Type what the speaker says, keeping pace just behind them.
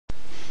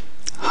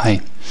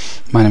Hi,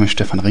 my name is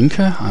Stefan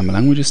Rinke. I'm a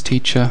languages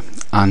teacher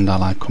and I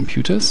like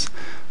computers,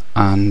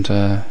 and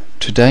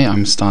today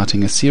I'm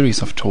starting a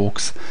series of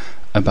talks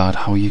about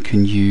how you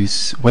can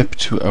use Web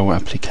 2.0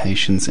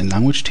 applications in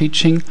language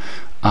teaching.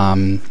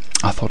 I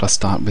thought I'd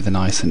start with a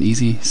nice and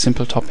easy,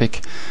 simple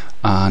topic,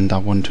 and I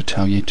want to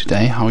tell you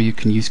today how you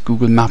can use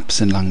Google Maps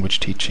in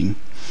language teaching.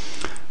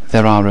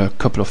 There are a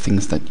couple of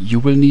things that you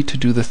will need to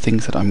do the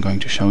things that I'm going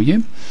to show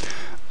you.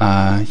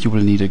 You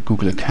will need a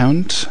Google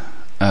account,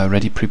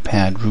 ready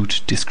prepared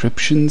route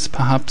descriptions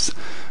perhaps,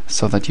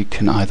 so that you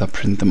can either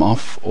print them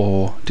off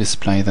or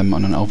display them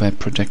on an overhead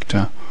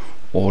projector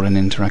or an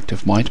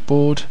interactive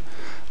whiteboard.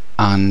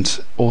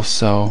 And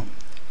also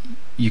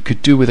you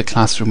could do with a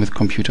classroom with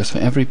computers for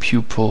every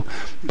pupil,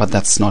 but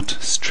that's not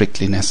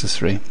strictly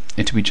necessary.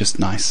 It would be just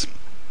nice.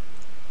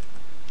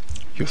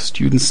 Your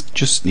students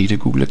just need a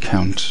Google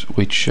account,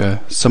 which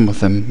some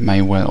of them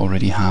may well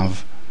already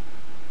have.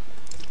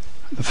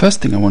 The first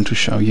thing I want to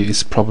show you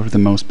is probably the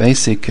most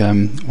basic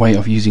way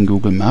of using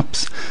Google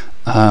Maps,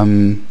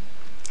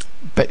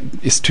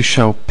 is to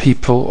show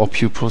people or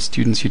pupils,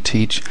 students you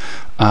teach,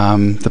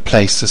 the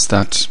places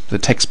that the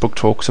textbook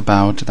talks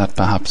about, that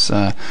perhaps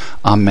are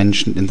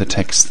mentioned in the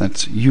text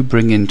that you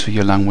bring into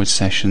your language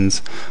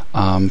sessions.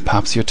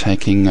 Perhaps you're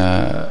taking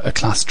a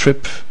class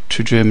trip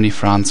to Germany,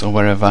 France, or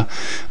wherever,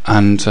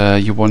 and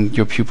you want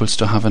your pupils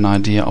to have an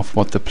idea of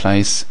what the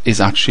place is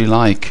actually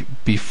like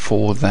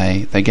before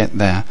they get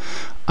there.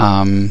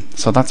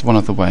 So that's one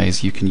of the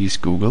ways you can use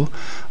Google.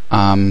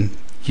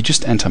 You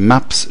just enter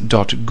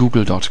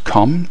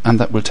maps.google.com and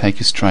that will take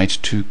you straight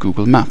to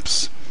Google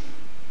Maps.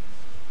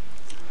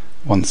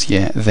 Once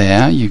you're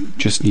there, you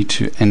just need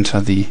to enter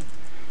the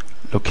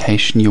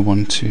location you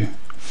want to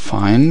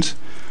find.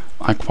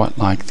 I quite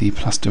like the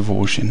Place des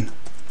Vosges in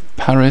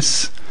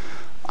Paris.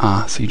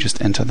 So you just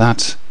enter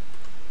that,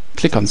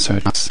 click on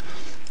Search Maps,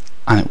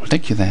 and it will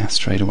take you there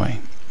straight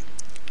away.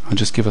 I'll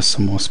just give us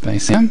some more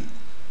space here.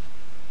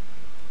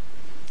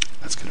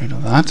 Let's get rid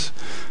of that.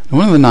 And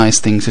one of the nice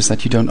things is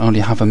that you don't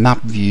only have a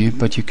map view,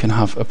 but you can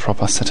have a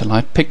proper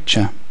satellite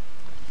picture.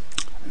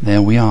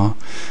 There we are.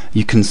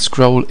 You can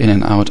scroll in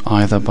and out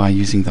either by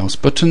using those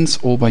buttons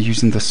or by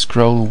using the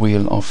scroll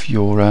wheel of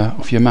your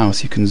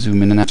mouse. You can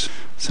zoom in and out.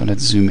 So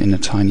let's zoom in a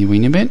tiny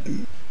weeny bit.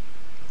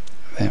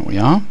 There we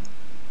are.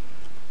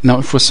 Now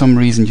if for some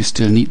reason you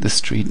still need the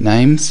street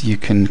names, you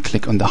can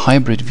click on the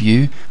hybrid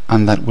view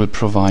and that will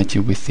provide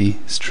you with the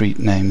street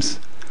names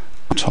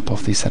on top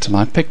of the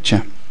satellite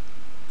picture.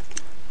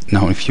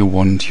 Now if you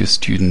want your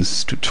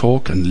students to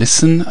talk and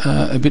listen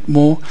a bit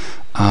more,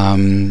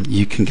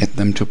 you can get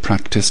them to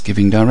practice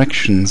giving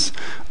directions.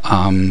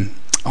 I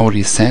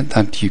already said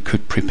that you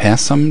could prepare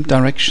some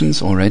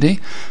directions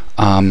already.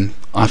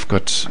 I've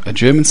got a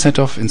German set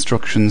of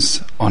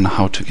instructions on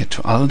how to get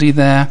to Aldi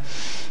there.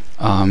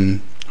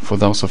 For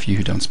those of you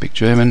who don't speak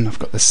German, I've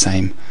got the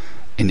same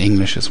in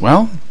English as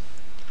well.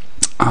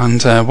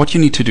 And what you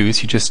need to do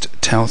is you just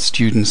tell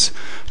students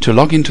to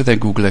log into their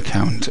Google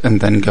account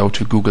and then go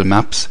to Google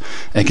Maps,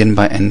 again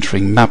by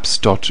entering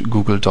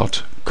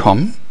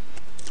maps.google.com.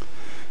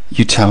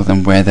 You tell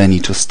them where they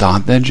need to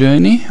start their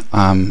journey.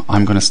 I'm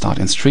going to start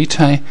in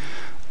Streathey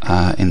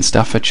in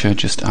Staffordshire,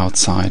 just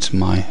outside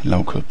my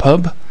local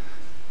pub.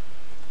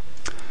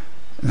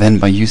 Then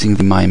by using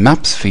the My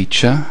Maps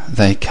feature,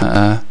 they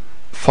can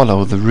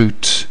follow the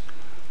route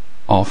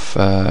of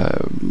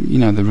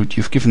the route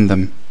you've given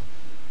them.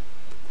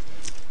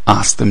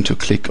 Ask them to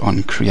click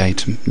on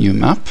Create New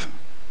Map,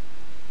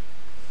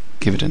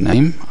 give it a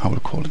name. I will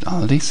call it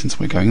Aldi since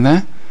we're going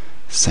there.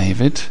 Save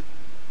it,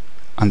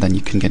 and then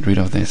you can get rid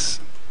of this.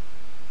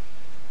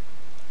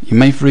 You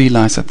may have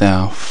realized that there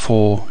are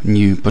 4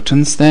 new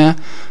buttons there.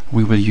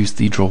 We will use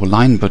the draw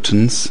line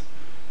buttons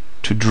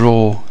to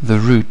draw the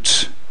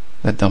route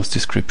that those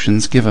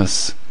descriptions give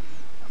us.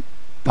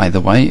 By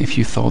the way, if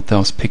you thought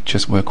those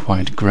pictures were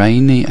quite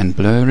grainy and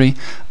blurry,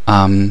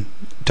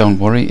 don't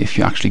worry. If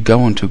you actually go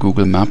onto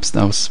Google Maps,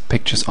 those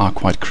pictures are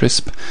quite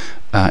crisp.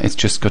 It's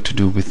just got to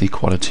do with the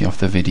quality of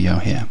the video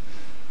here.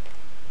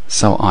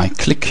 So I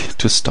click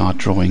to start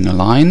drawing a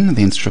line.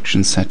 The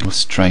instruction set goes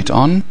straight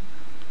on.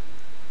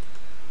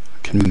 I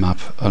can map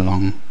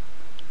along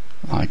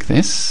like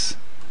this.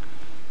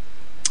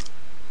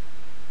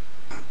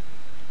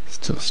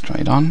 Still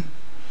straight on.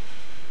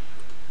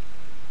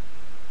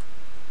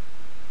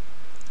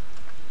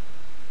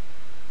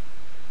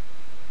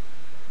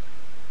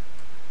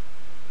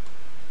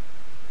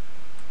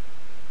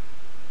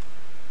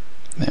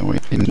 There we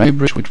have the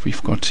Weybridge, which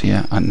we've got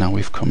here, and now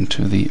we've come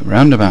to the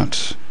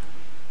roundabout.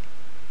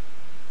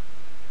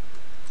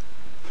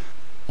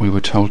 We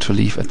were told to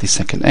leave at the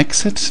second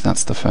exit.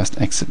 That's the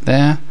first exit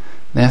there.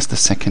 There's the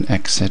second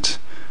exit,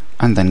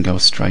 and then go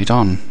straight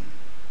on.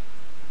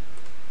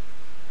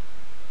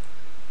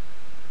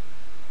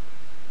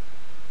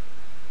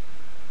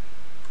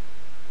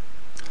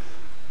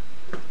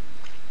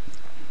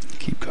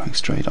 Keep going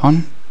straight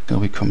on till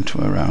we come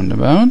to a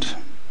roundabout.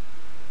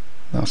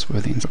 Those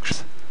were the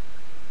instructions.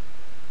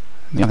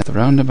 At the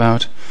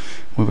roundabout,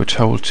 we were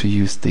told to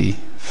use the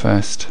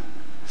first,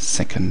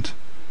 second,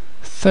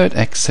 third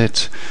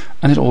exit,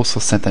 and it also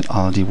said that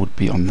Aldi would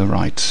be on the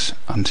right.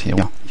 And here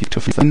we are. You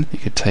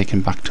could take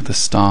him back to the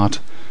start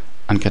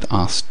and get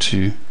asked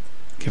to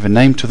give a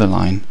name to the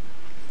line.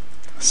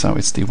 So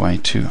it's the way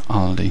to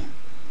Aldi.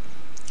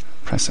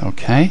 Press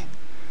OK.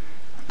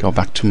 Go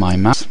back to My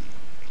Maps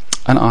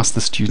and ask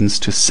the students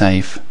to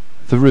save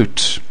the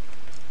route.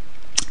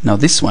 Now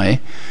this way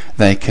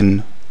they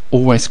can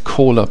always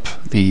call up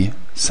the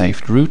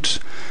saved route,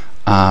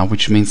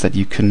 which means that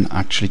you can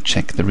actually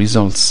check the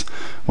results,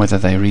 whether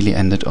they really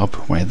ended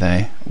up where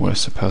they were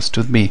supposed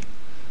to be.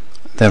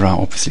 There are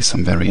obviously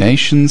some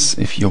variations.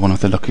 If you're one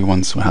of the lucky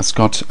ones who has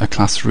got a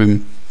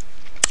classroom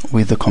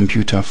with a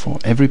computer for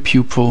every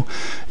pupil,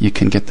 you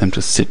can get them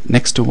to sit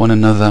next to one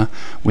another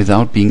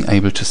without being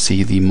able to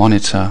see the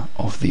monitor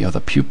of the other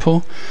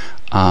pupil.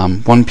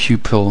 One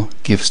pupil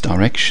gives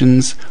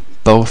directions,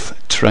 both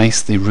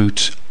trace the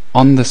route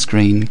on the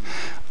screen,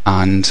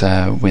 and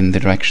when the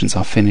directions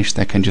are finished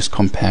they can just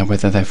compare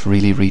whether they've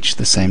really reached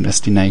the same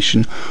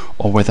destination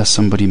or whether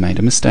somebody made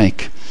a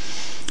mistake.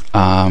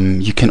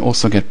 You can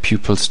also get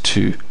pupils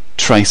to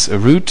trace a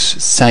route,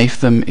 save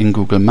them in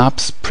Google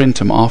Maps, print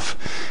them off,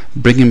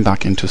 bring them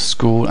back into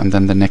school, and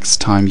then the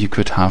next time you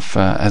could have,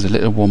 as a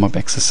little warm-up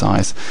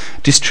exercise,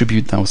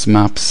 distribute those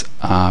maps.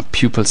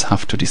 Pupils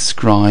have to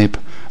describe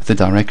the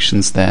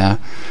directions there,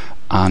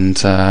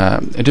 and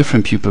a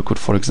different pupil could,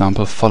 for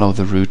example, follow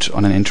the route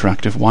on an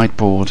interactive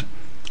whiteboard.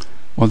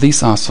 Well,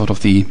 these are sort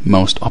of the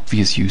most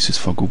obvious uses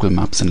for Google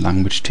Maps in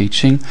language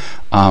teaching.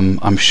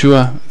 I'm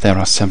sure there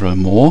are several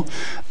more.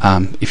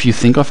 If you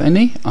think of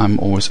any, I'm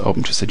always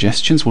open to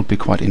suggestions, would be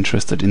quite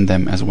interested in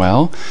them as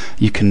well.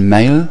 You can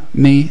mail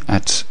me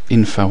at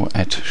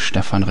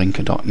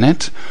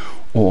info@stefanrinke.net,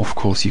 or of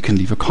course you can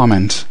leave a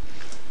comment.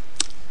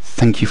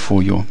 Thank you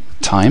for your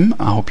time.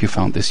 I hope you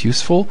found this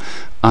useful,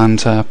 and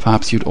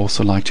perhaps you'd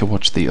also like to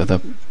watch the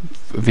other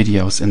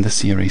videos in the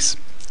series.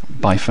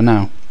 Bye for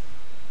now.